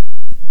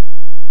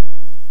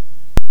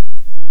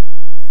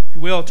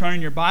you will, turn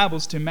in your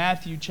Bibles to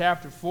Matthew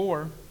chapter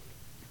 4.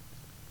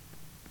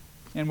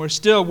 And we're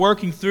still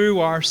working through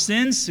our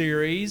sin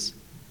series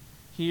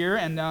here.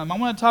 And I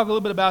want to talk a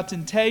little bit about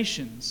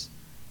temptations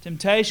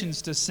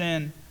to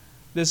sin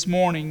this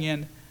morning.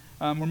 And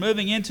we're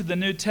moving into the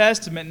New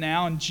Testament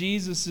now and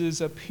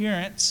Jesus'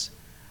 appearance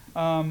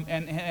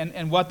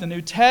and what the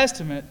New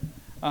Testament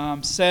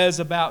says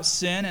about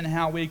sin and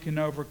how we can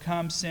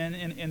overcome sin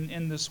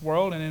in this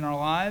world and in our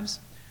lives.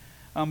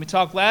 We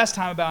talked last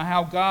time about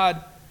how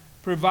God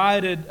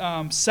provided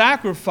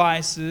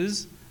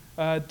sacrifices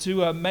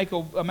to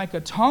make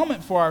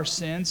atonement for our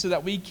sins so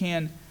that we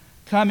can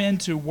come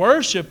into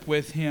worship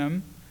with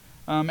Him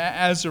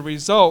as a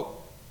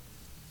result.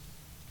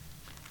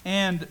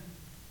 And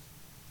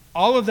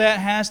all of that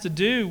has to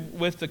do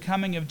with the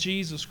coming of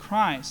Jesus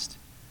Christ.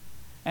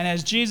 And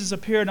as Jesus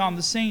appeared on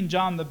the scene,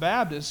 John the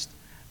Baptist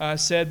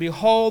said,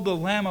 "Behold the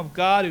Lamb of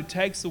God who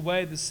takes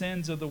away the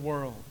sins of the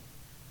world."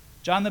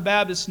 John the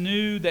Baptist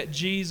knew that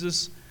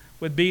Jesus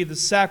would be the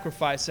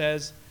sacrifice,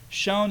 as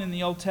shown in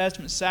the Old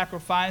Testament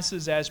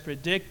sacrifices, as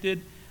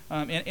predicted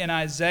in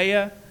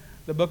Isaiah,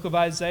 the book of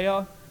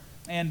Isaiah.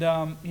 And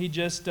he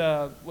just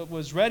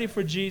was ready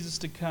for Jesus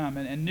to come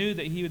and knew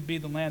that He would be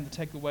the Lamb to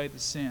take away the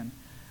sin.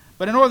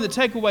 But in order to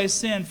take away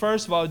sin,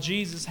 first of all,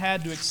 Jesus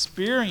had to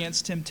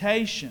experience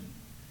temptation.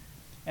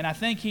 And I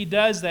think He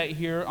does that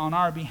here on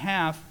our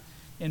behalf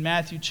in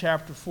Matthew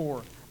chapter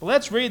 4. Well,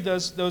 let's read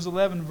those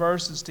 11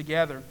 verses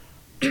together.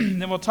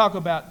 Then we'll talk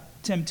about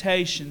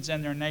temptations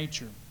and their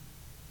nature.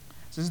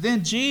 It says,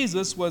 "Then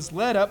Jesus was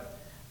led up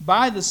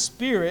by the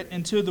Spirit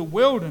into the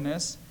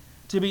wilderness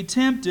to be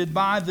tempted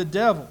by the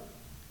devil.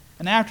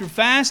 And after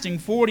fasting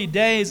 40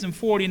 days and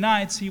 40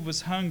 nights, He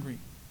was hungry.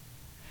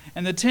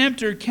 And the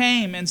tempter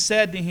came and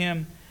said to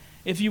Him,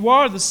 'If you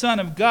are the Son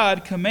of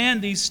God,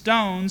 command these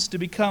stones to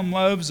become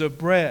loaves of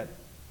bread.'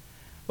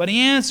 But He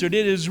answered,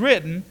 'It is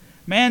written,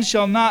 man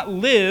shall not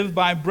live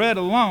by bread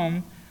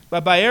alone,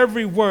 but by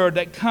every word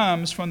that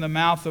comes from the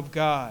mouth of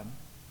God.'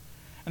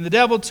 And the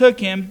devil took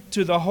Him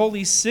to the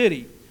holy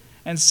city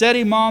and set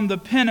Him on the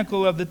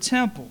pinnacle of the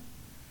temple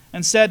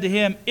and said to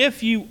Him,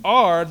 'If you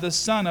are the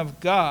Son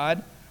of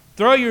God,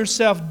 throw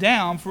yourself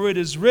down, for it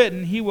is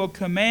written, He will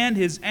command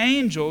His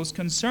angels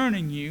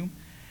concerning you,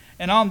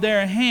 and on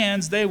their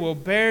hands they will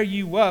bear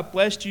you up,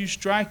 lest you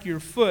strike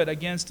your foot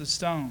against a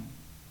stone.'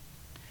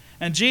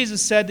 And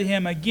Jesus said to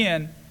him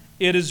again,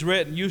 'It is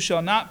written, you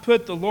shall not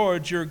put the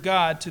Lord your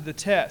God to the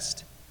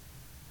test.'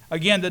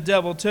 Again the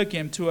devil took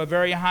Him to a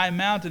very high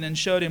mountain and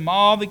showed Him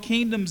all the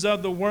kingdoms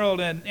of the world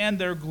and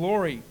their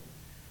glory.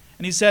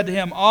 And He said to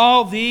him,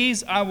 'All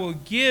these I will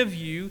give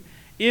you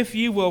if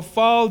you will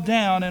fall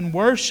down and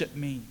worship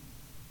me.'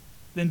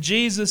 Then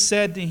Jesus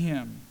said to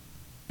him,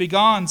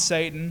 'Begone,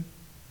 Satan,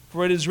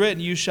 for it is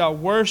written, you shall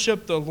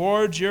worship the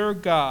Lord your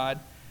God,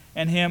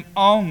 and Him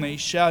only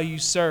shall you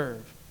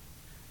serve.'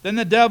 Then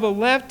the devil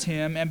left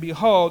him, and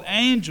behold,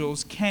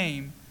 angels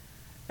came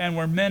and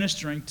were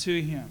ministering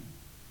to him."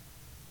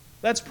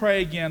 Let's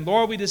pray again.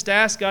 Lord, we just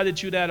ask, God,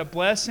 that You'd add a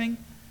blessing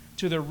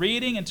to the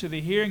reading and to the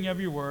hearing of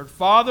Your word.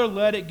 Father,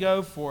 let it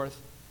go forth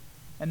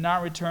and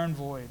not return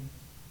void.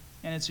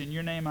 And it's in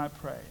Your name I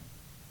pray.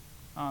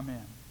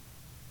 Amen.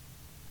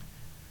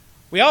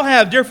 We all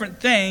have different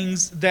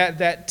things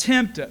that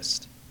tempt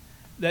us,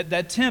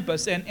 that tempt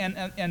us.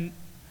 And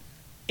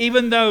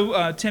even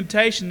though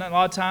temptation a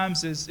lot of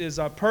times is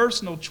a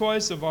personal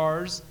choice of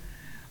ours,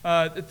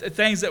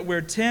 things that we're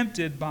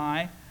tempted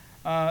by,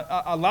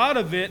 a lot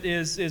of it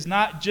is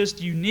not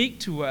just unique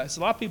to us.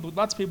 Lots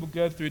of people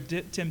go through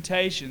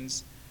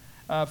temptations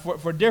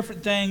for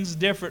different things,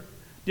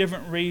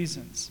 different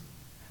reasons.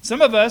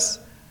 Some of us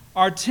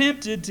are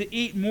tempted to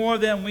eat more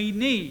than we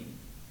need.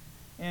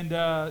 And,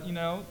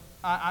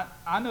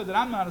 I know that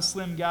I'm not a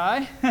slim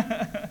guy.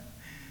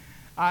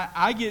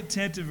 I get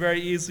tempted very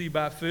easily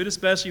by food,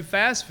 especially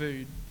fast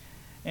food.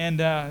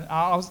 And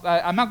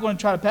I'm not going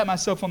to try to pat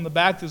myself on the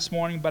back this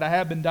morning, but I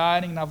have been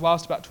dieting and I've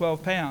lost about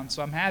 12 pounds,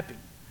 so I'm happy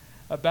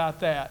about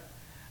that.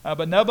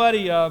 But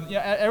nobody,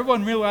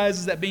 everyone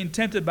realizes that being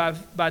tempted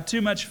by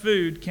too much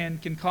food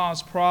can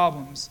cause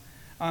problems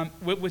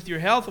with your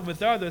health and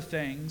with other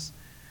things.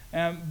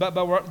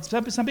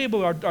 But some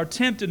people are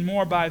tempted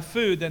more by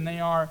food than they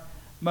are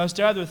most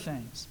other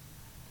things.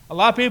 A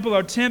lot of people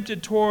are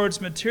tempted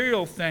towards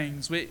material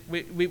things.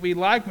 We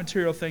like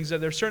material things.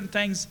 There are certain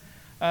things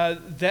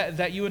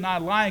that you and I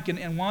like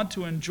and want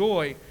to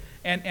enjoy,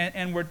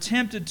 and we're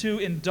tempted to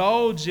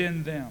indulge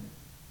in them.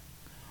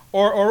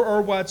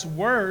 Or what's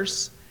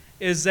worse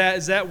is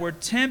that we're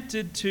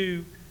tempted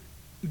to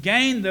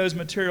gain those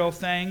material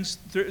things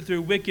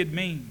through wicked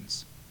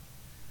means.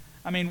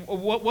 I mean,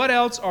 what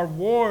else are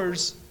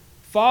wars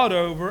fought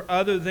over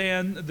other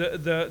than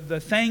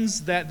the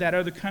things that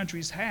other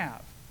countries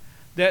have?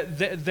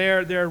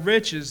 Their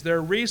riches,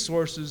 their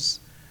resources,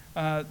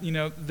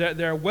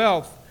 their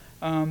wealth.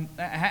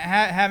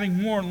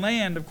 Having more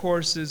land, of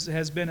course,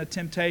 has been a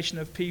temptation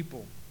of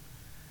people.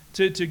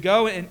 To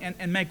go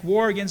and make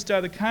war against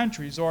other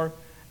countries, or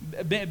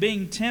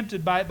being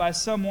tempted by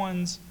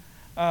someone's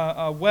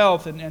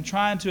wealth and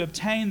trying to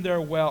obtain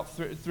their wealth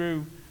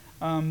through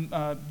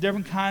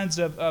different kinds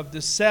of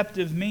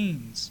deceptive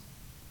means.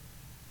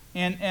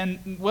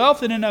 And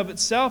wealth in and of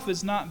itself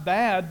is not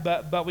bad,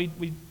 but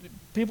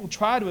people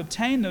try to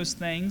obtain those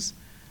things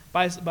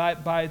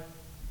by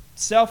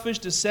selfish,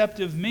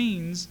 deceptive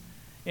means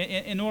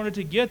in order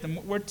to get them.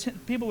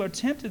 People are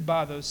tempted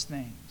by those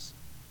things.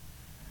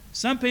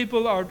 Some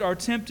people are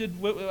tempted,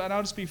 and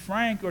I'll just be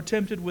frank, are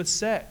tempted with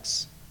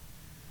sex.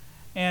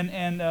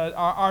 And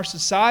our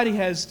society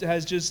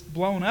has just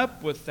blown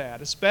up with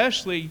that,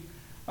 especially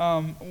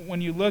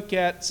when you look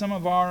at some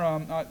of our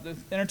the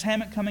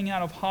entertainment coming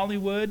out of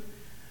Hollywood.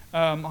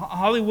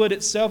 Hollywood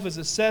itself is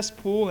a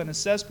cesspool, and a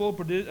cesspool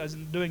is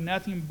doing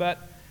nothing but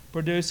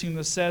producing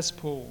the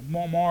cesspool,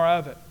 more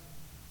of it.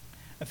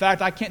 In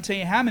fact, I can't tell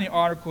you how many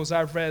articles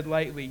I've read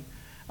lately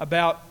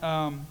about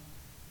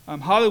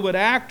Hollywood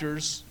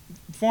actors,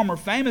 former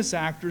famous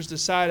actors,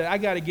 decided, I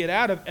got to get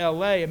out of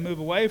L.A. and move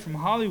away from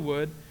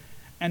Hollywood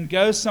and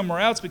go somewhere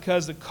else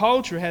because the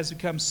culture has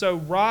become so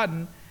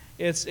rotten,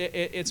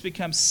 it's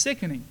become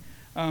sickening.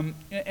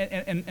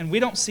 And we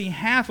don't see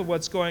half of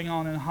what's going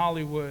on in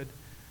Hollywood.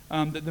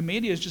 The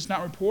media is just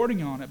not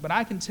reporting on it. But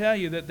I can tell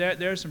you that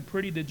there's some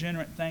pretty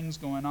degenerate things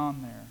going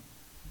on there.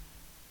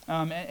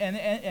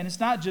 And it's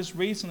not just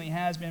recently, it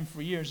has been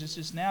for years. It's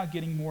just now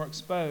getting more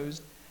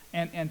exposed.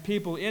 And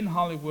people in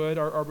Hollywood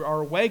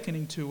are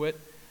awakening to it.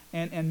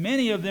 And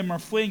many of them are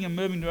fleeing and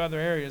moving to other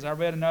areas. I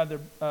read another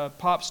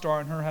pop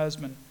star and her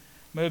husband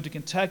moved to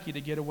Kentucky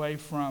to get away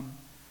from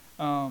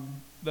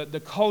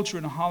the culture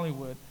in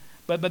Hollywood.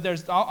 But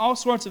there's all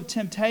sorts of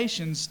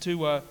temptations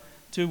to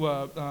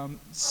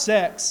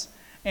sex.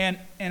 And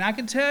I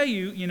can tell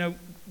you,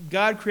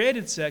 God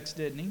created sex,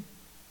 didn't He?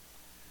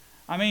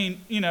 I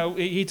mean,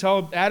 He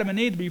told Adam and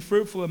Eve to be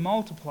fruitful and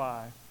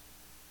multiply.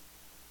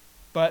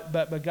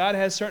 But God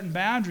has certain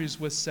boundaries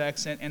with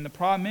sex, and the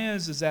problem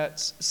is that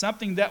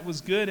something that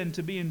was good and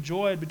to be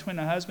enjoyed between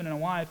a husband and a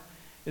wife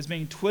is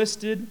being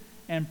twisted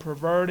and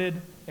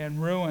perverted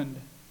and ruined.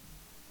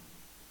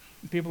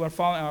 People are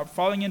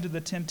falling into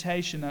the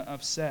temptation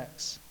of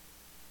sex.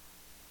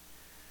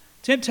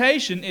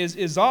 Temptation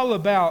is all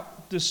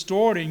about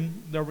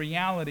distorting the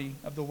reality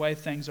of the way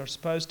things are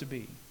supposed to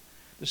be,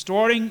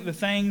 distorting the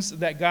things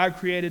that God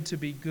created to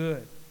be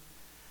good.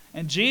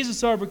 And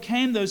Jesus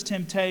overcame those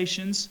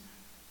temptations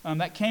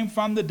that came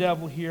from the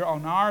devil here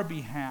on our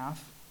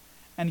behalf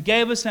and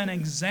gave us an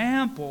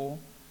example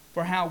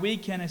for how we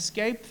can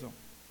escape them.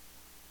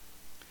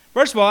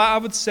 First of all, I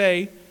would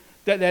say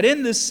that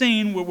in this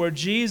scene where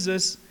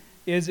Jesus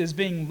is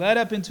being led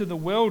up into the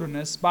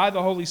wilderness by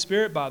the Holy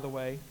Spirit, by the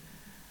way,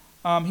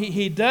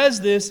 he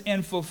does this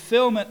in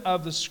fulfillment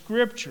of the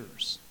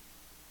Scriptures,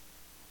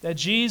 that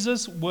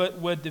Jesus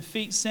would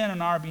defeat sin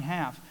on our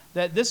behalf,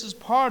 that this is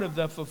part of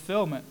the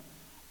fulfillment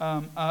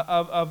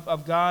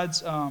of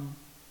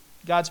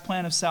God's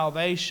plan of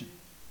salvation.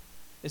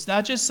 It's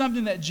not just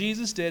something that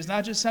Jesus did. It's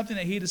not just something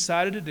that He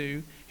decided to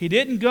do. He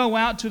didn't go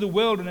out to the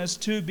wilderness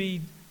to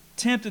be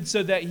tempted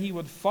so that He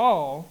would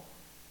fall.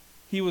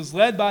 He was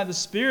led by the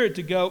Spirit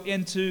to go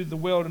into the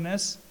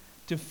wilderness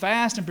to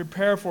fast and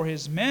prepare for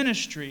His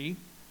ministry,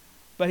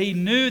 but He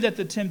knew that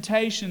the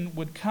temptation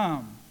would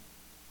come.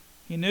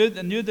 He knew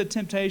the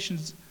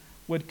temptations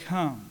would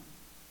come.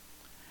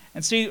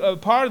 And see,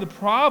 part of the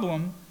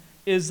problem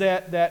is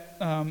that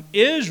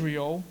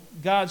Israel,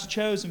 God's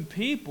chosen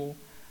people,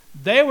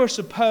 they were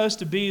supposed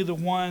to be the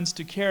ones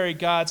to carry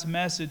God's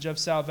message of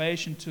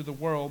salvation to the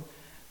world.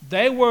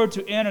 They were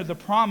to enter the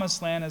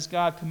promised land as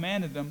God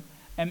commanded them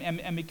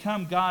and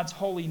become God's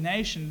holy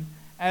nation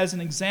as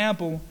an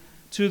example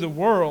to the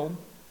world,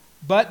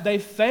 but they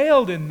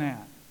failed in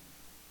that.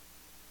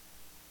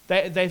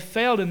 They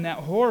failed in that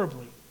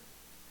horribly.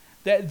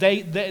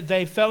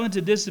 They fell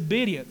into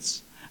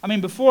disobedience. I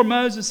mean, before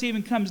Moses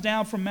even comes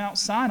down from Mount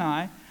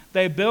Sinai,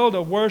 they built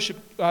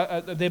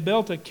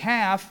a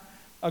calf,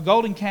 a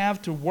golden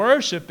calf, to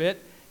worship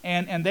it,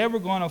 and they were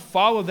going to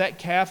follow that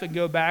calf and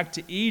go back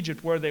to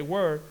Egypt where they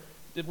were,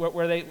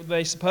 where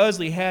they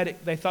supposedly had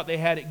it. They thought they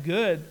had it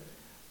good,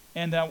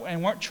 and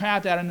weren't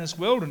trapped out in this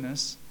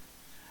wilderness,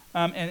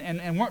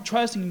 and weren't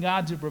trusting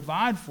God to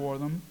provide for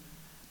them.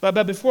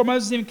 But before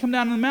Moses even come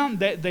down on the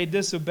mountain, they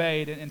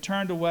disobeyed and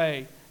turned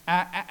away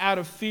out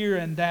of fear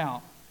and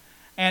doubt.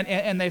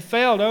 And they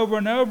failed over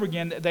and over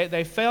again.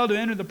 They failed to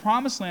enter the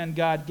promised land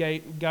God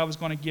was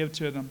going to give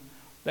to them.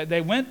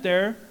 They went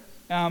there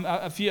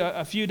a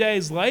few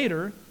days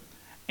later,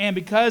 and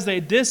because they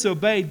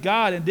disobeyed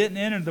God and didn't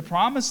enter the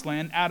promised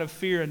land out of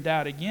fear and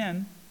doubt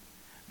again,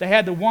 they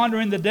had to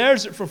wander in the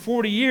desert for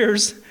 40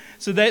 years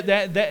so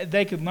that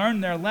they could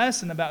learn their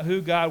lesson about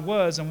who God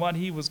was and what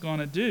He was going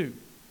to do.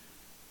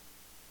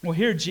 Well,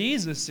 here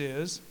Jesus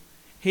is.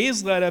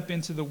 He's led up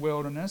into the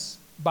wilderness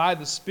by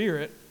the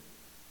Spirit,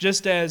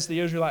 just as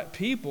the Israelite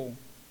people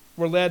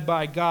were led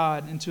by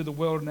God into the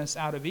wilderness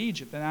out of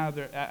Egypt and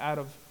out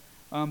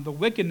of the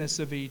wickedness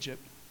of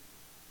Egypt.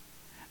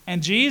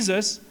 And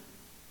Jesus,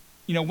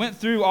 went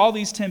through all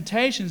these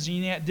temptations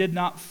and yet did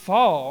not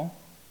fall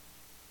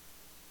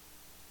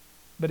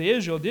But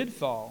Israel did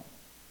fall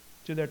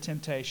to their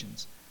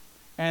temptations.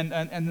 And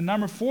the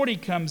number 40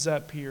 comes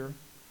up here.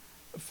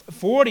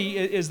 40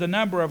 is the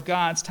number of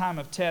God's time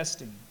of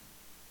testing.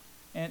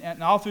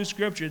 And all through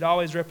Scripture, it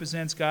always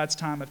represents God's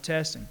time of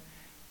testing.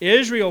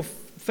 Israel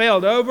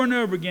failed over and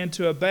over again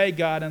to obey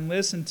God and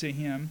listen to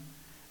Him,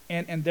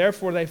 and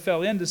therefore they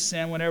fell into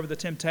sin whenever the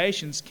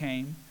temptations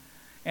came.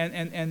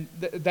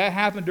 That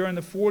happened during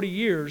the 40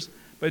 years.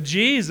 But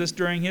Jesus,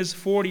 during His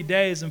 40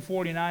 days and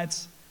 40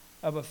 nights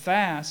of a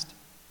fast,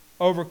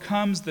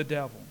 overcomes the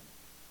devil.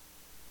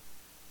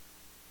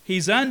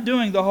 He's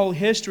undoing the whole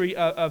history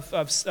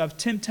of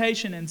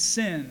temptation and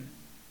sin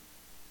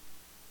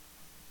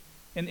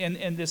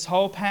in this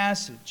whole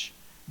passage.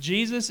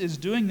 Jesus is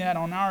doing that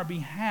on our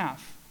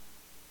behalf.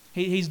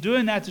 He's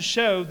doing that to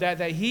show that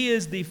He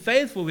is the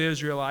faithful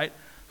Israelite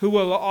who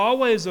will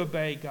always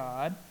obey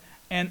God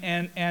and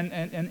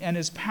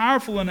is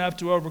powerful enough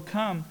to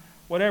overcome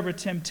whatever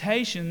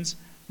temptations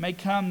may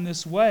come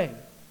this way.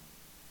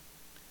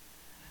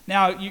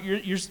 Now,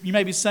 you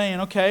may be saying,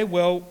 okay,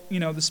 well,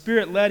 the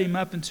Spirit led Him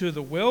up into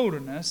the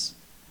wilderness.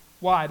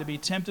 Why? To be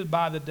tempted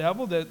by the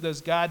devil?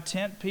 Does God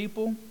tempt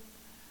people?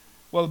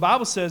 Well, the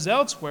Bible says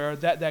elsewhere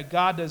that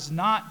God does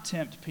not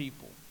tempt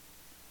people,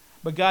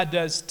 but God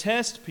does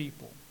test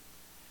people.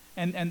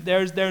 And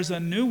there's a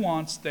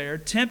nuance there.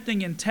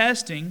 Tempting and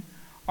testing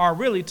are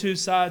really two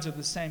sides of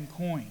the same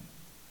coin.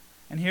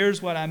 And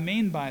here's what I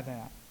mean by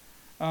that.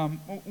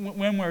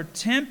 When we're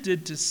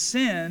tempted to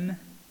sin,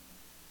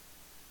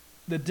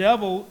 the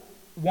devil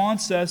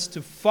wants us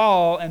to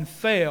fall and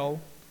fail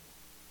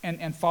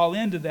and fall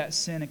into that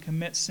sin and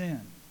commit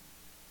sin.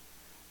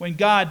 When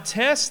God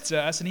tests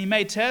us, and He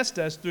may test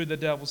us through the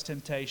devil's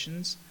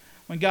temptations,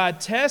 when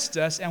God tests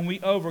us and we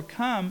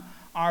overcome,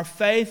 our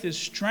faith is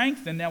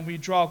strengthened and we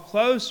draw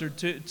closer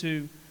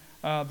to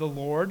the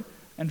Lord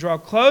and draw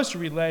closer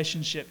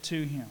relationship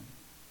to Him.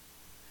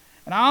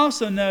 And I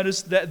also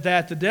noticed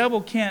that the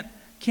devil can't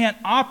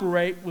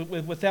operate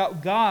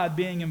without God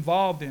being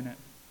involved in it.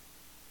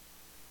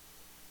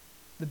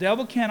 The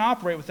devil can't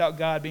operate without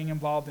God being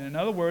involved in it. In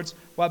other words,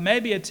 what may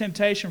be a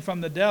temptation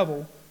from the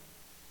devil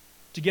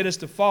to get us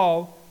to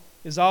fall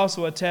is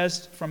also a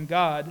test from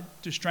God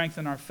to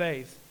strengthen our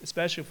faith,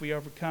 especially if we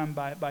overcome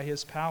by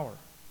His power.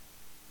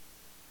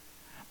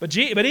 But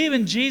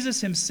even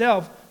Jesus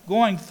Himself,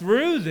 going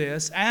through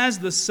this as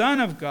the Son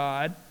of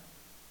God,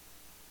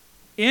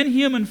 in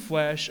human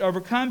flesh,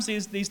 overcomes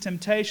these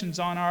temptations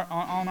on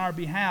our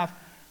behalf,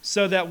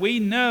 so that we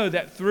know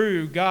that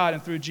through God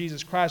and through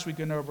Jesus Christ we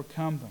can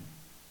overcome them.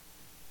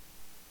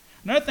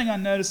 Another thing I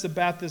noticed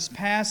about this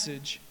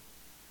passage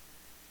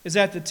is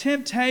that the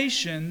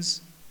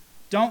temptations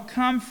don't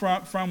come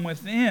from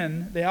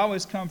within, they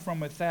always come from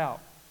without.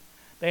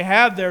 They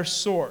have their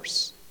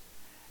source.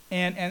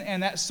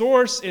 And that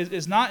source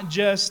is not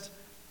just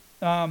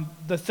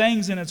the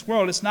things in its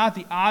world. It's not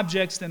the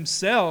objects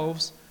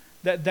themselves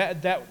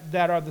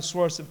that are the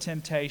source of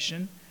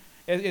temptation.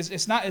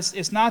 It's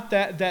not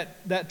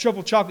that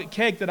triple chocolate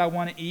cake that I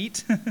want to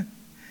eat.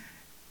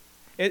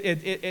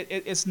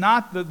 It's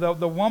not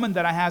the woman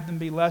that I happen to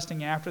be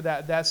lusting after.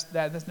 That's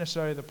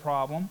necessarily the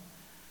problem.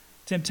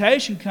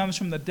 Temptation comes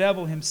from the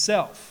devil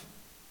himself.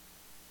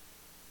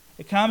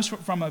 It comes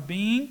from a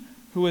being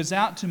who is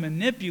out to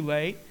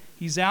manipulate.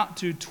 He's out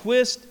to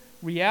twist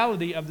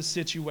reality of the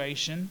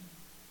situation.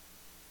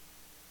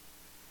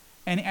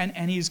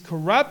 And he's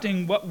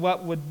corrupting what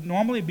would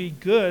normally be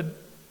good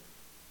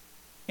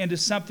into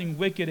something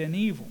wicked and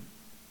evil.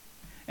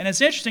 And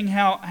it's interesting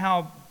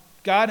how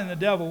God and the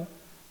devil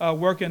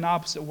work in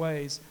opposite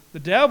ways. The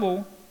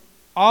devil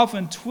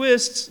often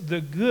twists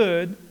the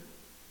good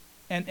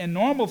and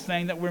normal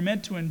thing that we're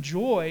meant to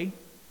enjoy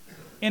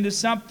into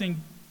something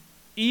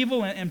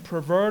evil and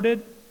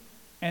perverted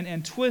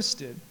and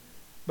twisted.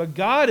 But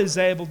God is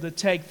able to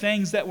take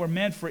things that were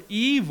meant for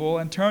evil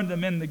and turn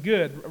them into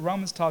good.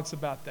 Romans talks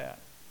about that,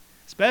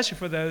 especially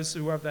for those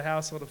who are of the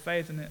household of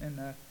faith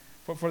and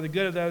for the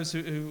good of those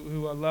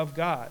who love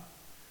God.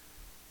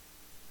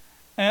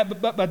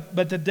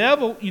 But the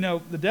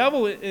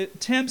devil,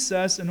 it tempts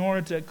us in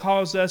order to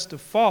cause us to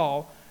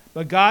fall.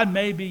 But God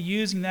may be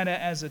using that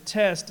as a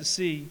test to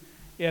see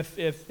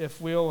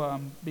if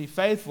we'll be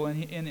faithful,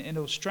 and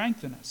it'll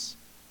strengthen us.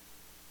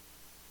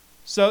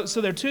 So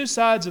they're two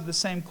sides of the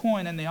same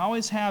coin, and they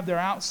always have their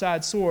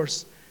outside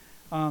source,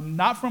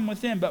 not from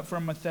within, but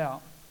from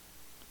without.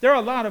 There are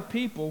a lot of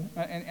people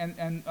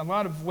and a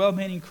lot of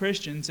well-meaning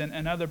Christians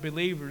and other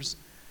believers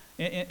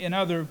in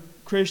other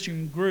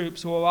Christian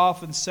groups who will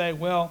often say,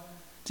 well,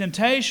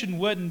 temptation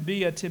wouldn't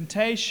be a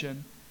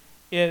temptation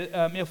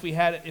if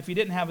we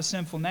didn't have a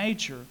sinful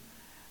nature.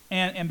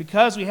 And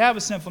because we have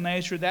a sinful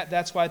nature,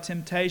 that's why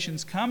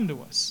temptations come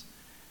to us.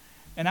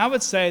 And I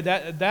would say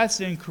that's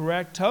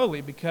incorrect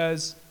totally,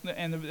 because,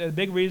 and the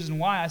big reason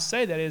why I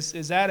say that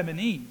is Adam and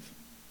Eve.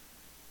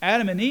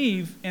 Adam and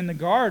Eve in the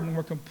garden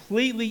were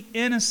completely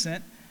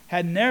innocent,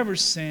 had never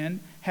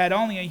sinned, had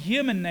only a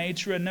human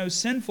nature and no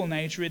sinful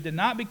nature.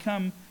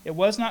 It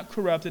was not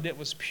corrupted, it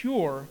was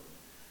pure.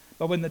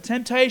 But when the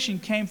temptation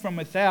came from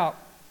without,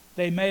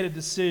 they made a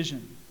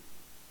decision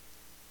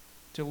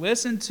to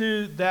listen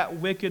to that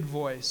wicked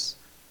voice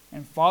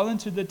and fall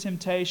into the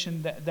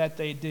temptation that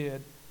they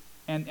did,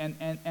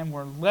 and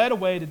were led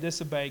away to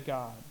disobey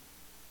God.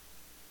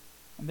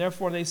 And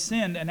therefore they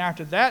sinned, and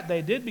after that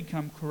they did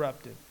become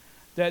corrupted.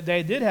 That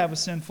they did have a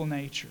sinful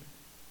nature.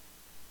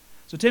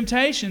 So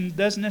temptation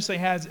doesn't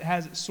necessarily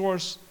has its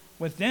source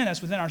within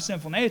us, within our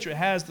sinful nature. It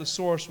has the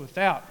source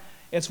without.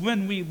 It's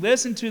when we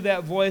listen to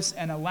that voice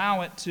and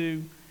allow it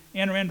to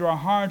enter into our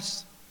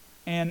hearts,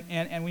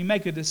 and we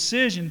make a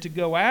decision to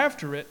go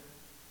after it,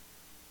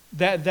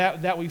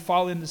 that we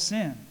fall into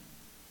sin.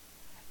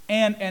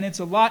 And it's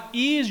a lot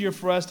easier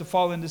for us to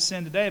fall into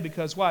sin today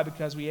because why?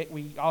 Because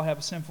we all have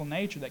a sinful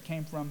nature that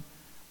came from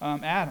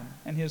Adam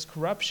and his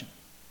corruption.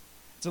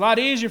 It's a lot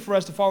easier for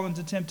us to fall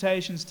into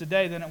temptations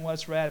today than it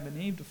was for Adam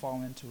and Eve to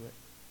fall into it.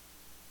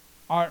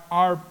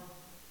 Our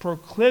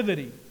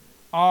proclivity,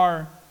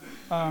 our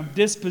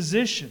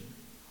disposition,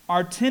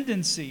 our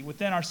tendency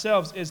within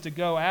ourselves is to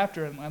go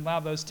after and allow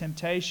those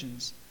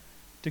temptations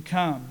to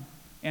come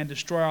and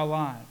destroy our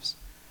lives.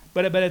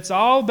 But it's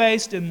all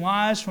based in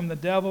lies from the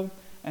devil,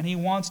 and he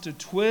wants to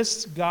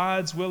twist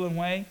God's will and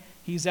way.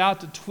 He's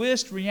out to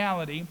twist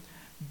reality.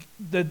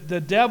 The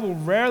devil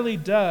rarely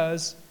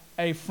does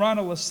a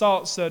frontal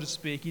assault, so to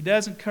speak. He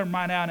doesn't come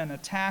right out and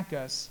attack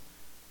us.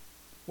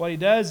 What he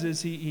does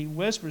is he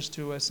whispers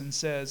to us and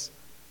says,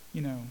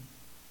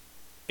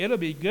 it'll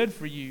be good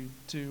for you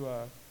to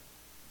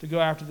go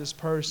after this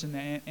person,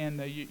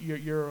 and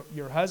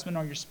your husband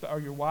or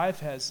your wife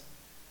has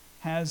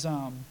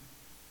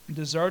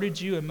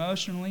deserted you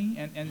emotionally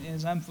and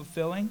is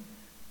unfulfilling,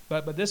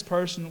 but this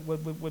person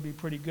would be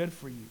pretty good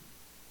for you.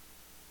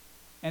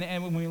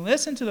 And when we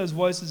listen to those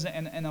voices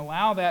and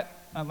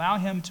allow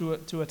him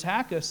to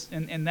attack us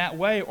in that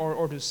way,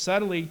 or to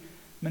subtly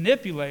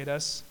manipulate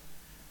us,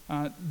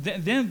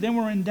 then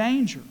we're in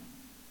danger.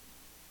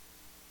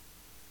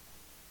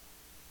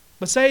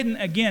 But Satan,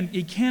 again,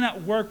 he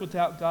cannot work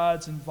without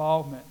God's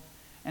involvement.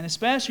 And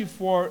especially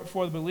for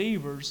the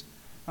believers,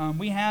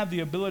 we have the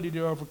ability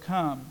to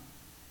overcome.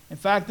 In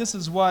fact, this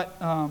is what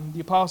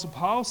the Apostle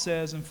Paul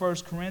says in 1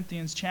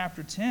 Corinthians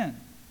chapter 10,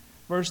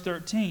 verse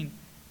 13.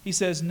 He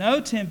says,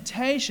 "No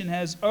temptation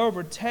has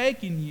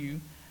overtaken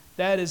you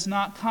that is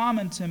not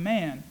common to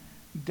man.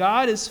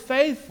 God is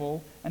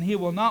faithful, and he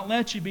will not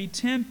let you be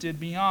tempted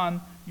beyond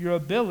your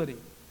ability.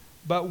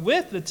 But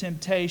with the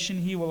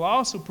temptation, he will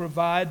also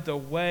provide the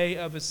way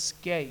of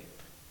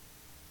escape,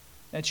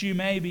 that you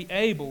may be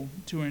able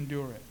to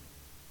endure it."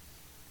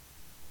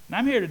 And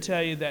I'm here to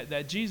tell you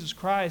that Jesus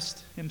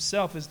Christ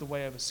himself is the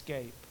way of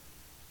escape.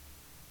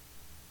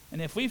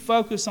 And if we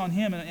focus on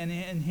him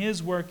and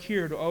his work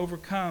here to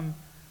overcome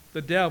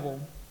the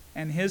devil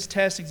and his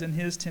testings and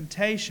his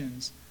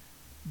temptations,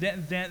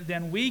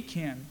 then we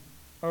can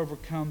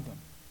overcome them.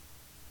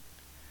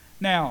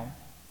 Now,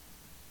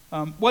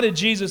 what did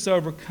Jesus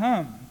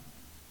overcome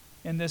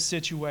in this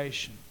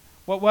situation?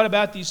 What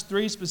about these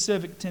three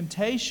specific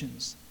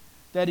temptations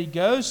that he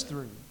goes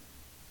through?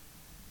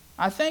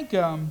 I think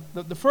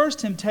the first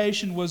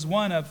temptation was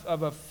one of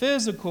a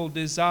physical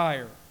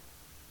desire.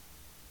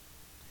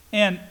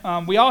 And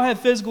we all have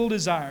physical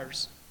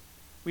desires.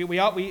 If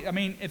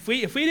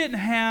we didn't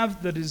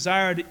have the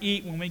desire to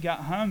eat when we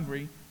got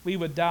hungry, we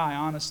would die,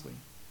 honestly.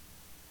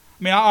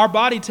 Our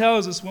body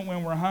tells us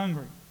when we're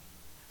hungry.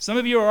 Some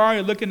of you are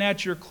already looking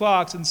at your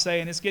clocks and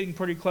saying it's getting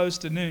pretty close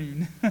to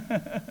noon.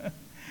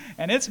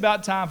 And it's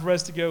about time for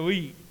us to go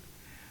eat.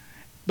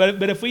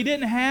 But if we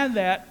didn't have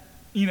that,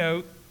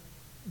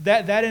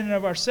 that in and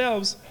of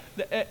ourselves,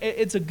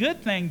 it's a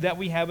good thing that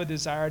we have a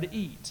desire to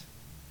eat.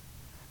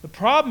 The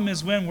problem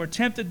is when we're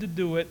tempted to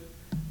do it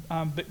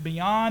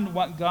beyond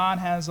what God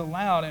has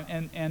allowed,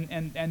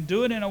 and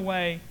do it in a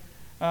way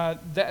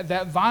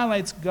that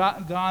violates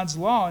God's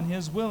law and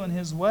his will and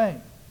his way.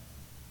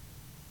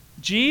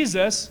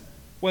 Jesus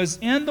was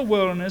in the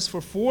wilderness for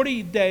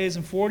 40 days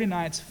and 40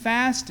 nights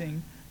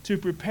fasting to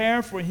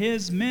prepare for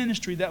his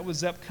ministry that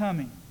was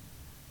upcoming.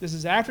 This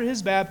is after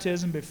his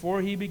baptism,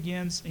 before he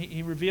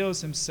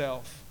reveals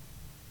himself.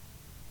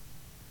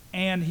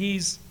 And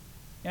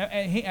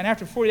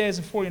after 40 days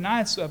and 40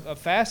 nights of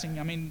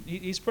fasting,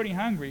 he's pretty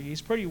hungry.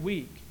 He's pretty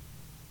weak.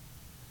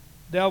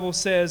 The devil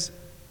says,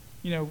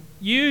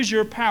 use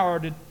your power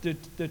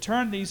to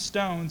turn these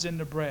stones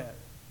into bread.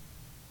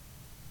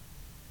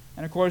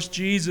 And of course,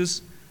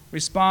 Jesus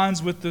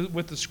responds with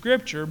the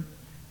scripture,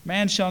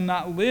 "Man shall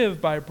not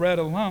live by bread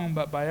alone,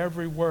 but by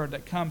every word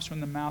that comes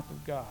from the mouth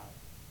of God."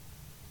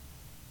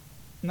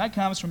 And that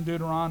comes from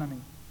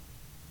Deuteronomy.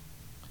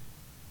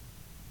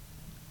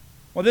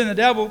 Well, then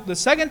the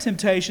second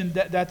temptation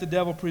that the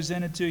devil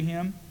presented to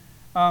him,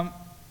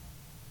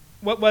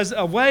 what was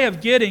a way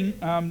of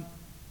getting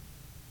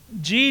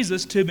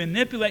Jesus to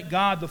manipulate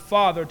God the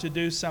Father to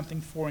do something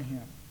for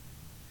him.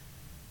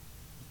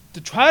 To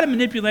try to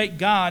manipulate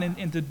God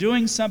into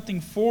doing something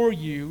for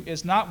you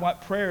is not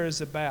what prayer is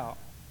about.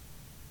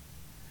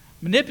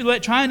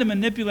 Trying to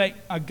manipulate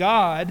a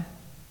God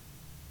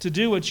to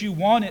do what you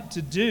want it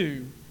to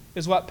do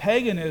is what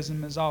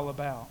paganism is all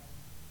about.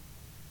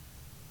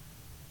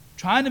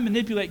 trying to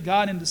manipulate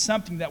God into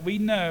something that we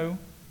know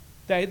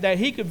that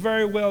he could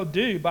very well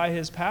do by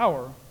his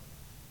power,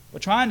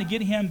 but trying to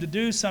get him to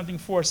do something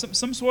for us,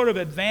 some sort of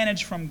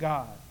advantage from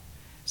God.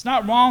 It's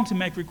not wrong to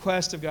make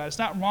requests of God. It's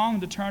not wrong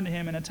to turn to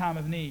him in a time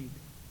of need.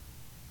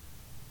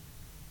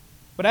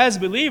 But as a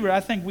believer,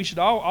 I think we should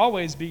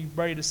always be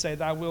ready to say,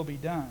 "Thy will be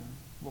done,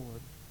 Lord."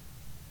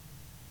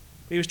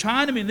 He was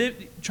trying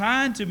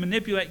to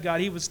manipulate God.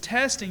 He was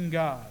testing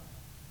God.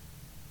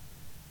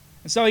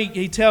 And so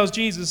he tells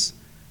Jesus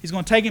he's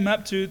going to take him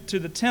up to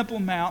the Temple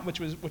Mount,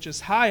 which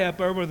is high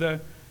up over the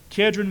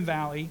Kidron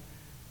Valley,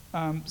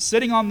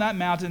 sitting on that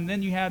mountain. And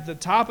then you have the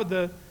top of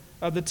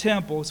the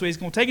temple. So he's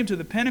going to take him to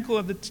the pinnacle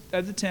of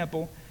the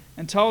temple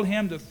and told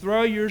him to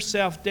throw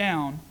yourself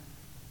down.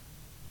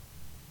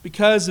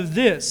 Because of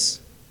this,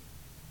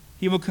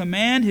 he will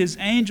command his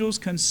angels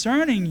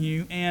concerning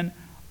you, and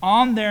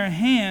on their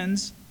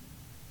hands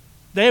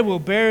they will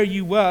bear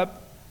you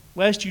up,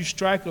 lest you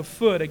strike a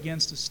foot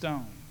against a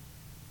stone.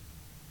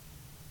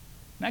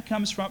 That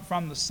comes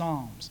from the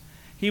Psalms.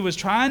 He was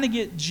trying to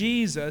get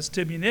Jesus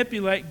to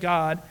manipulate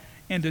God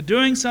into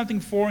doing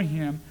something for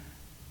him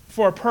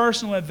for a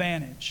personal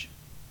advantage.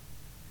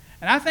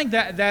 And I think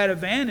that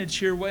advantage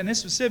here, and this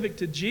is specific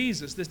to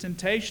Jesus, this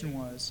temptation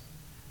was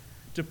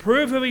to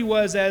prove who he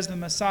was as the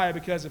Messiah.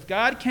 Because if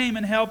God came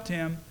and helped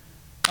him,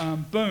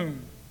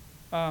 boom,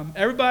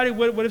 everybody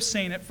would have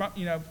seen it from,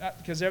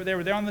 because they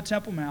were there on the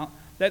Temple Mount.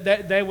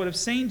 That they would have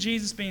seen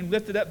Jesus being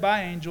lifted up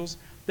by angels.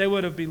 They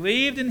would have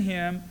believed in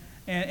him,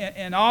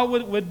 and all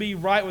would be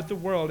right with the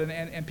world,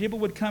 and people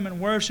would come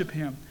and worship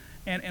him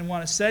and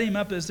want to set him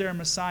up as their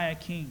Messiah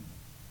King.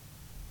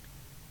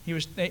 He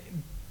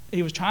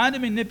was trying to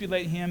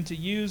manipulate him to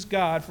use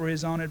God for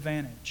his own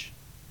advantage.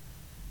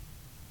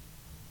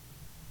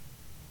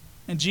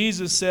 And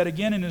Jesus said,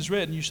 "Again it is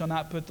written, you shall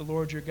not put the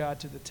Lord your God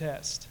to the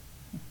test."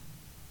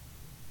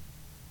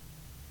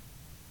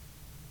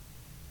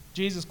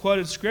 Jesus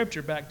quoted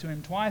Scripture back to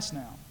him twice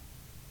now.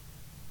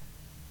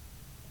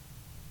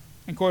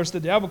 And of course, the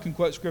devil can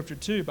quote Scripture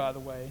too, by the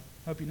way.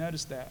 Hope you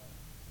noticed that.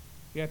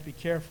 You have to be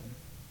careful.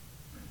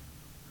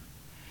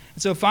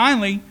 And so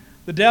finally,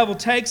 the devil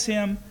takes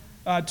him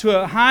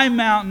to a high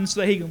mountain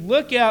so that he can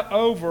look out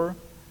over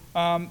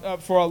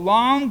for a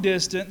long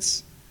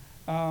distance.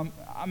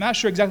 I'm not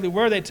sure exactly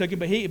where they took him,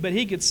 but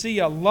he could see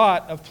a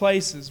lot of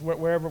places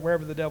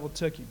wherever the devil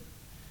took him.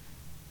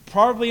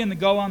 Probably in the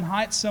Golan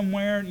Heights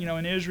somewhere,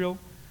 in Israel.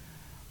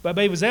 But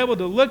he was able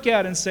to look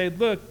out and say,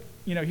 "Look,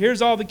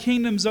 here's all the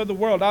kingdoms of the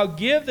world. I'll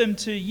give them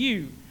to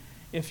you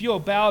if you'll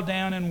bow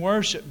down and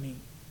worship me."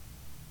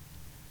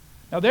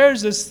 Now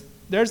there's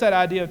that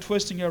idea of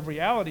twisting of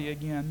reality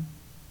again,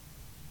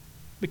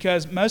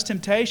 because most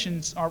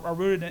temptations are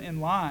rooted in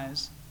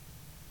lies.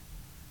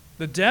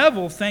 The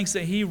devil thinks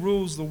that he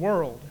rules the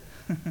world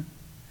and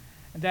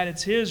that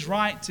it's his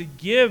right to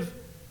give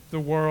the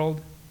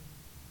world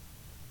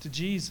to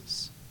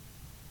Jesus.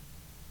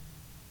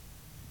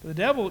 But the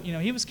devil,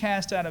 he was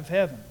cast out of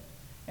heaven,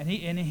 and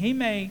he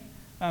may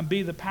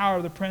be the power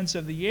of the prince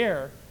of the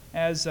air,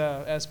 as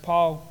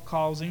Paul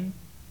calls him.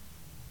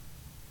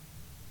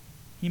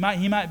 He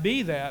might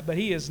be that, but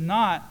he is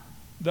not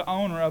the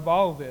owner of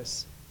all of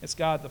this. It's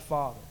God the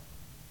Father.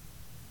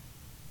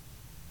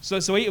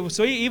 So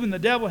even the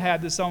devil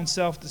had this own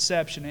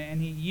self-deception,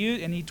 and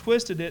he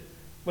twisted it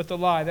with a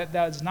lie.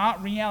 That is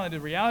not reality.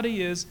 The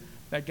reality is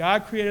that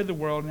God created the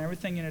world and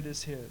everything in it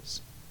is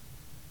his.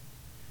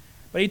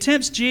 But he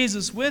tempts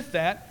Jesus with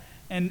that,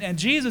 and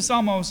Jesus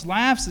almost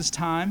laughs this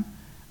time.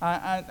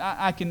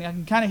 I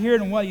can kind of hear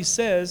it in what he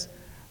says,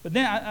 but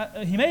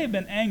then he may have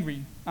been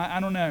angry. I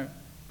don't know.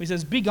 He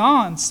says,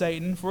 "Begone,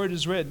 Satan, for it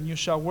is written, you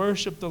shall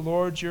worship the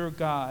Lord your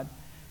God,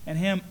 and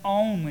him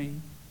only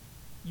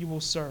you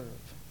will serve."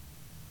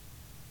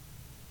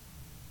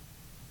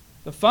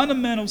 The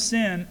fundamental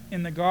sin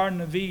in the Garden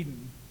of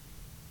Eden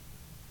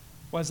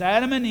was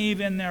Adam and Eve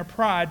in their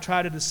pride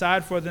tried to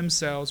decide for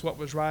themselves what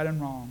was right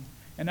and wrong.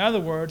 In other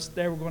words,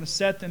 they were going to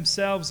set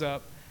themselves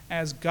up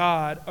as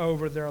God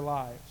over their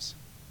lives.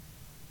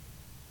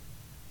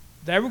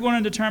 They were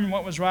going to determine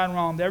what was right and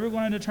wrong. They were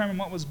going to determine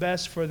what was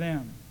best for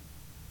them.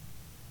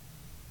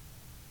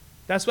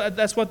 That's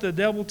what the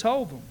devil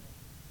told them.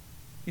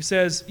 He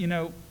says,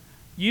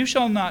 "You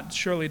shall not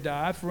surely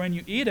die, for when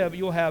you eat of it,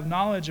 you'll have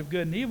knowledge of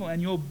good and evil,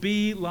 and you'll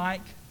be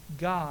like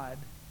God."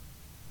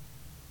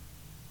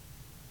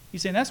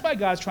 He's saying that's why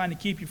God's trying to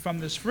keep you from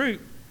this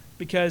fruit,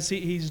 because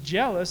he's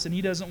jealous and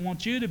he doesn't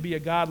want you to be a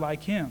God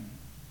like him.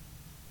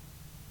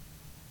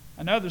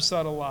 Another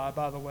subtle lie,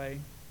 by the way.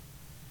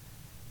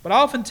 But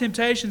often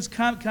temptations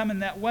come in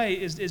that way,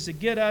 is to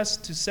get us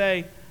to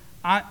say,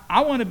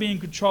 I want to be in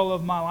control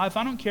of my life.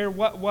 I don't care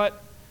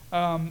what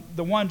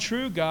the one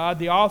true God,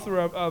 the author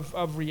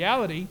of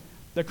reality,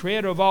 the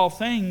creator of all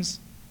things,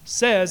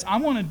 says. I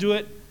want to do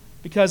it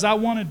because I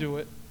want to do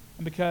it,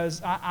 and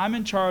because I'm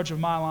in charge of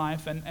my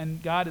life,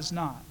 and God is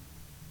not.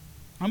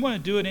 I'm going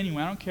to do it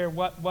anyway. I don't care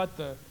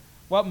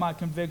what my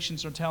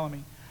convictions are telling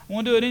me. I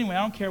want to do it anyway.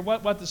 I don't care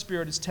what the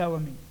Spirit is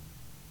telling me.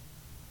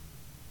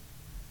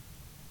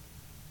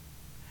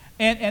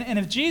 And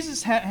if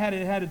Jesus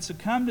had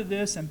succumbed to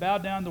this and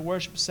bowed down to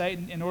worship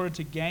Satan in order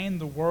to gain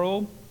the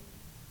world,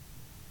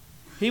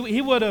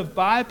 he would have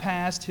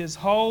bypassed his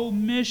whole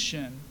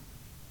mission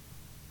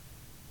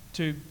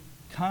to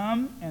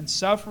come and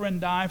suffer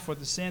and die for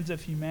the sins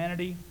of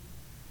humanity,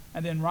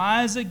 and then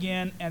rise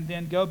again and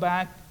then go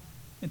back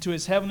into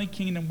his heavenly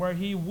kingdom where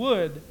he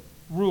would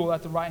rule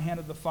at the right hand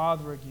of the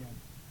Father again.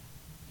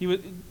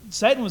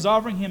 Satan was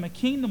offering him a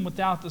kingdom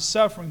without the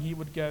suffering he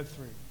would go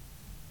through.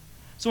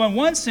 So in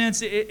one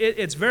sense,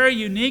 it's very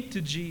unique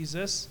to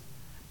Jesus,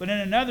 but in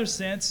another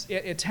sense,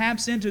 it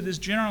taps into this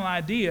general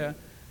idea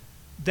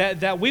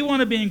that we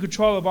want to be in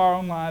control of our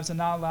own lives and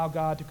not allow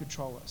God to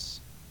control us.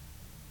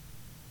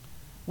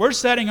 We're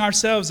setting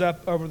ourselves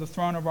up over the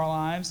throne of our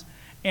lives,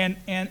 and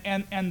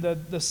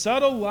the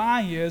subtle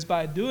lie is,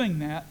 by doing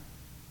that,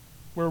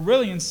 we're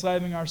really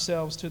enslaving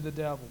ourselves to the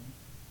devil.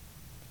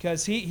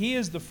 Because he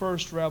is the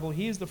first rebel.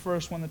 He is the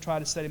first one to try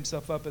to set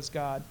himself up as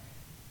God,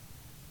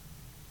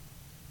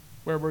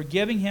 where we're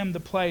giving him the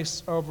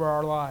place over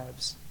our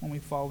lives when we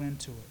fall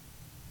into it.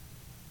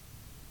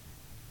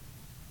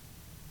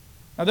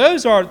 Now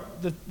those are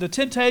the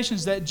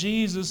temptations that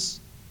Jesus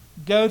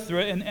go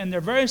through, and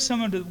they're very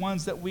similar to the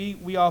ones that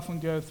we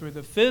often go through.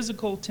 The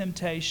physical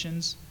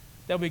temptations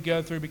that we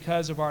go through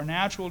because of our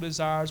natural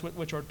desires,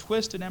 which are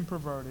twisted and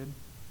perverted.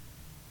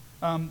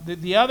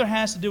 The other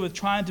has to do with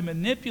trying to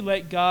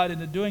manipulate God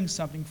into doing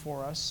something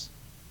for us,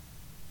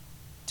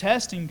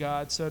 testing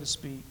God, so to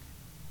speak.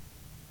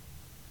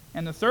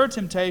 And the third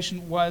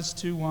temptation was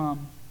to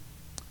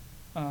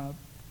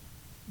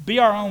be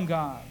our own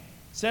God,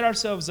 set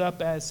ourselves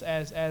up as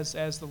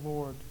the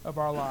Lord of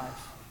our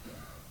life.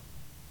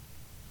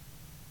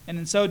 And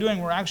in so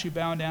doing, we're actually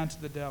bound down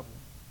to the devil.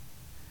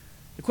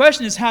 The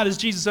question is, how does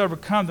Jesus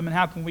overcome them, and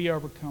how can we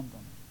overcome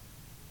them?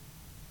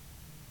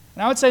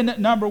 And I would say,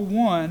 number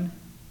one,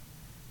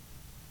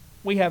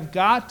 we have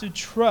got to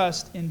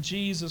trust in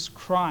Jesus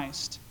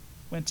Christ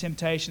when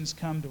temptations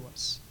come to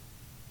us.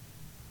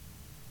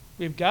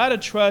 We've got to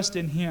trust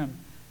in Him.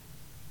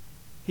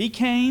 He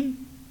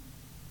came,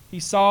 He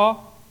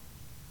saw,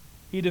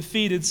 He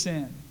defeated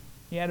sin.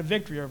 He had a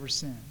victory over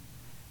sin.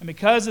 And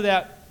because of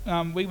that,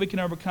 we can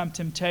overcome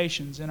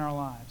temptations in our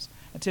lives.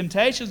 And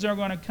temptations are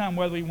going to come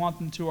whether we want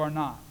them to or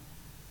not.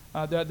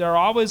 They're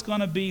always going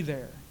to be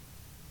there.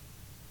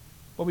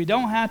 But we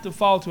don't have to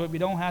fall to it. We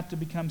don't have to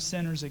become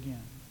sinners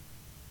again.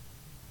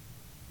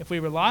 If we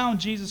rely on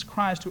Jesus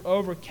Christ, who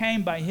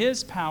overcame by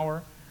His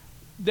power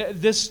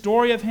this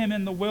story of Him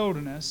in the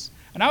wilderness,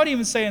 and I would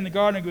even say in the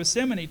Garden of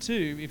Gethsemane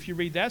too, if you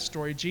read that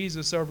story,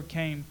 Jesus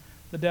overcame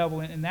the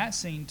devil in that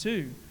scene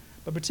too.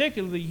 But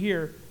particularly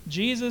here,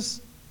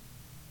 Jesus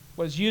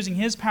was using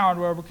His power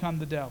to overcome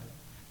the devil.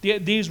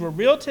 These were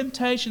real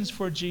temptations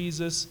for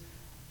Jesus,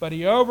 but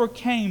He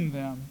overcame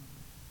them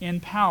in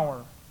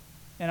power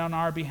and on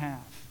our behalf.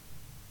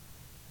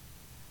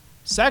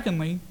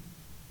 Secondly,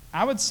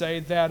 I would say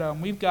that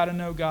we've got to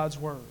know God's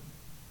Word.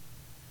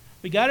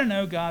 We've got to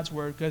know God's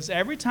Word, because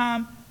every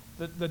time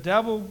the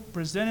devil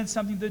presented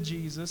something to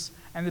Jesus,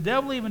 and the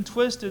devil even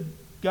twisted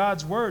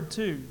God's Word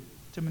too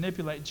to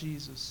manipulate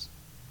Jesus,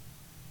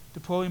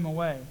 to pull Him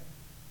away.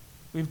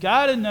 We've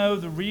got to know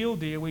the real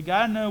deal. We've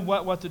got to know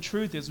what the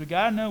truth is. We've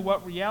got to know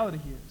what reality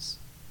is.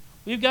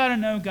 We've got to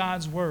know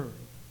God's Word.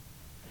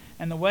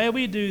 And the way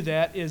we do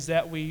that is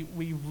that we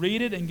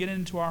read it and get it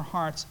into our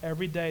hearts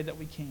every day that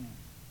we can.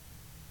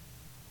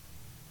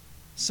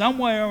 Some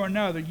way or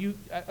another,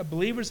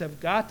 believers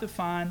have got to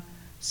find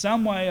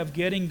some way of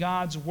getting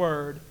God's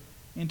Word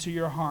into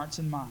your hearts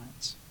and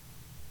minds.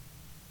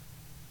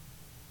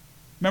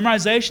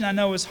 Memorization, I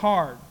know, is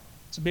hard.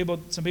 Some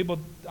people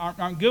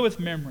aren't good with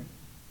memory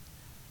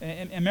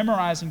and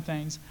memorizing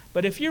things.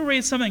 But if you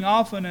read something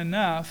often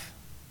enough,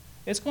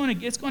 it's going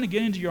to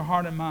get into your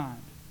heart and mind.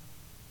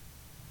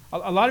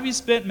 A lot of you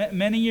spent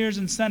many years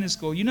in Sunday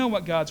school. You know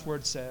what God's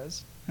Word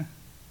says.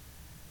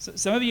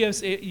 Some of you,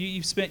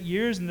 you've spent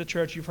years in the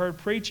church. You've heard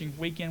preaching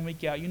week in,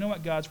 week out. You know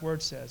what God's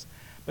Word says.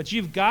 But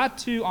you've got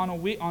to,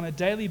 on a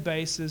daily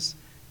basis,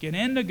 get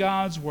into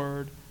God's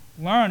Word,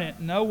 learn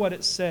it, know what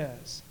it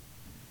says.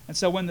 And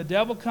so when the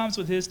devil comes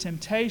with his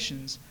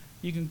temptations,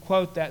 you can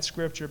quote that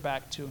scripture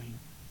back to him.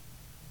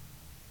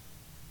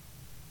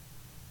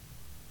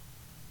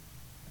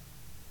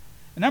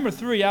 And number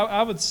three,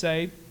 I would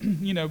say,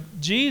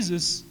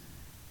 Jesus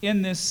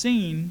in this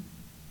scene,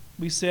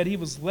 we said He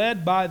was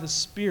led by the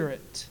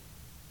Spirit.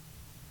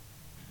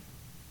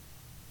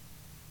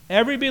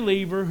 Every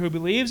believer who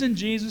believes in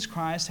Jesus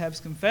Christ has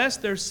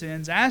confessed their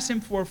sins, asked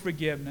Him for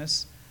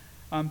forgiveness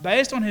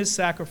based on His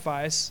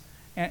sacrifice,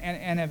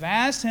 and have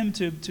asked Him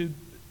to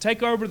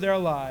take over their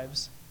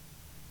lives.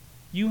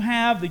 You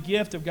have the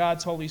gift of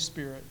God's Holy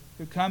Spirit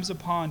who comes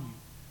upon you.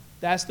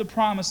 That's the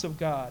promise of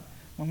God.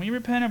 When we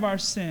repent of our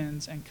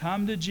sins and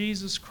come to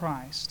Jesus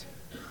Christ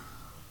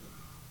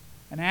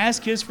and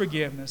ask His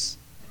forgiveness,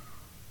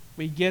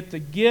 we get the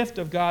gift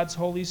of God's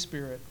Holy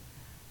Spirit.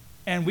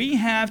 And we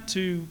have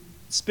to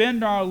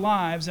spend our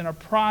lives in a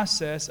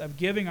process of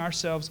giving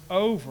ourselves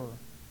over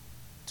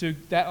to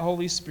that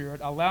Holy Spirit,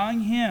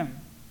 allowing Him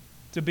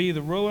to be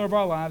the ruler of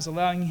our lives,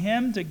 allowing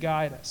Him to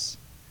guide us.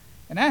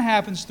 And that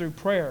happens through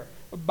prayer.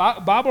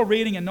 Bible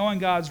reading and knowing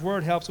God's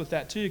Word helps with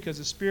that too, because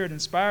the Spirit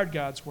inspired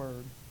God's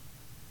Word.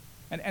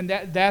 And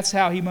that's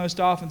how He most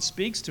often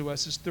speaks to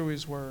us, is through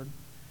His Word.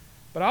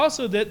 But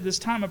also this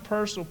time of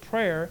personal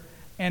prayer,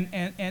 and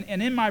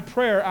in my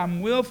prayer,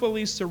 I'm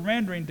willfully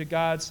surrendering to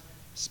God's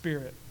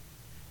Spirit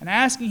and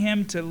asking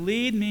Him to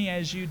lead me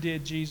as you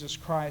did Jesus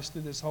Christ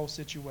through this whole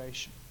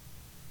situation.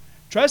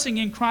 Trusting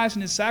in Christ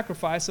and His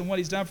sacrifice and what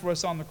He's done for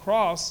us on the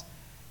cross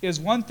is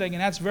one thing,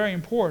 and that's very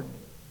important.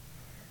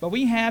 But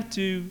we have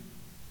to,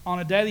 on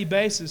a daily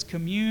basis,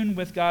 commune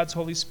with God's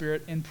Holy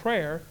Spirit in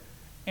prayer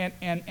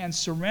and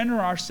surrender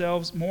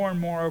ourselves more and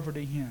more over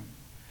to Him.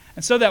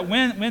 And so that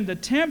when the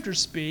tempter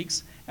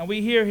speaks and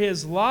we hear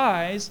his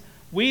lies,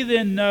 we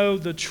then know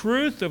the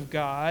truth of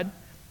God,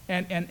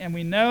 and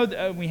we know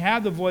that we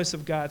have the voice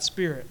of God's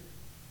Spirit.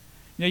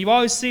 You know, you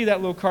always see that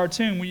little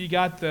cartoon where you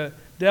got the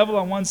devil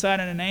on one side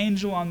and an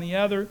angel on the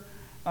other.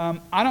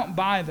 I don't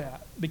buy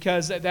that,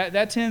 because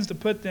that tends to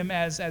put them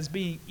as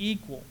being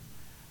equal.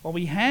 What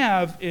we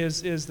have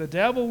is the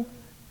devil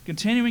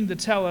continuing to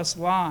tell us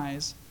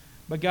lies,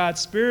 but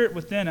God's Spirit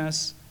within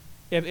us,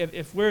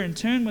 if we're in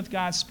tune with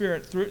God's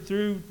Spirit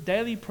through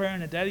daily prayer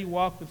and a daily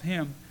walk with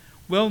Him,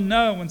 we'll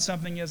know when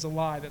something is a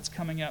lie that's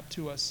coming up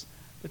to us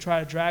to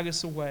try to drag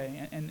us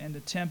away and to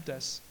tempt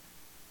us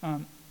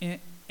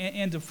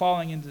into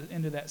falling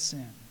into that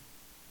sin.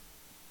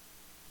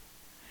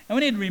 And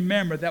we need to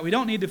remember that we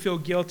don't need to feel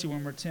guilty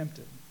when we're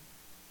tempted.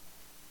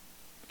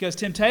 Because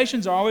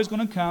temptations are always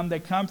going to come. They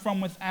come from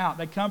without.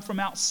 They come from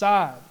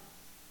outside.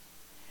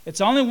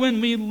 It's only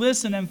when we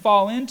listen and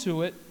fall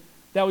into it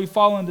that we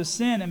fall into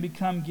sin and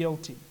become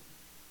guilty.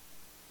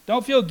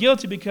 Don't feel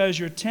guilty because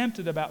you're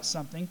tempted about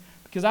something,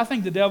 because I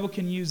think the devil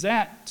can use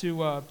that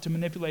to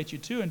manipulate you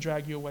too and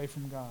drag you away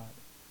from God.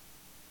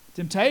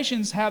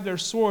 Temptations have their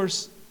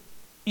source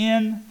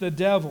in the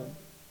devil,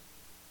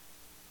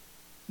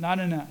 not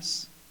in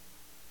us.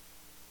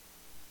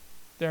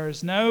 There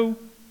is no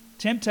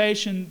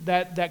temptation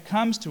that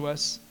comes to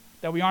us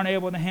that we aren't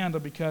able to handle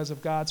because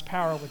of God's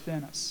power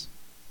within us.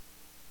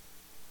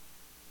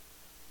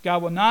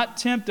 God will not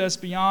tempt us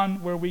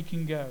beyond where we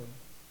can go.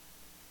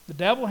 The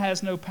devil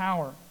has no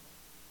power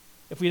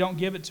if we don't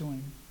give it to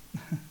him.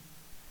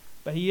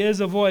 But he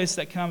is a voice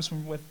that comes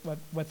from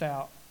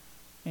without,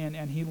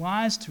 and he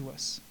lies to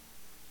us.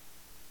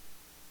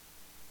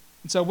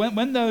 And so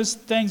when those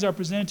things are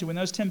presented to you, when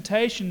those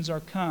temptations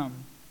are come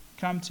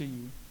to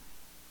you,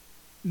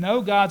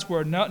 know God's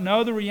Word.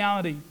 Know the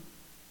reality.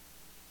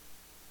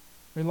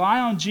 Rely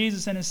on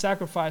Jesus and His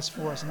sacrifice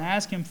for us and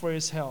ask Him for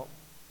His help.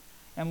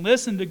 And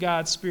listen to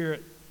God's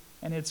Spirit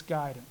and its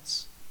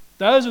guidance.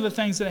 Those are the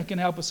things that can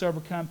help us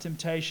overcome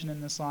temptation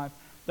in this life.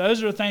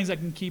 Those are the things that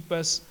can keep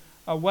us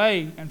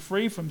away and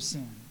free from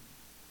sin.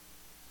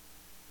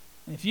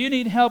 And if you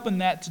need help in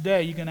that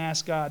today, you can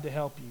ask God to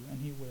help you,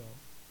 and He will.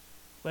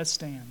 Let's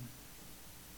stand.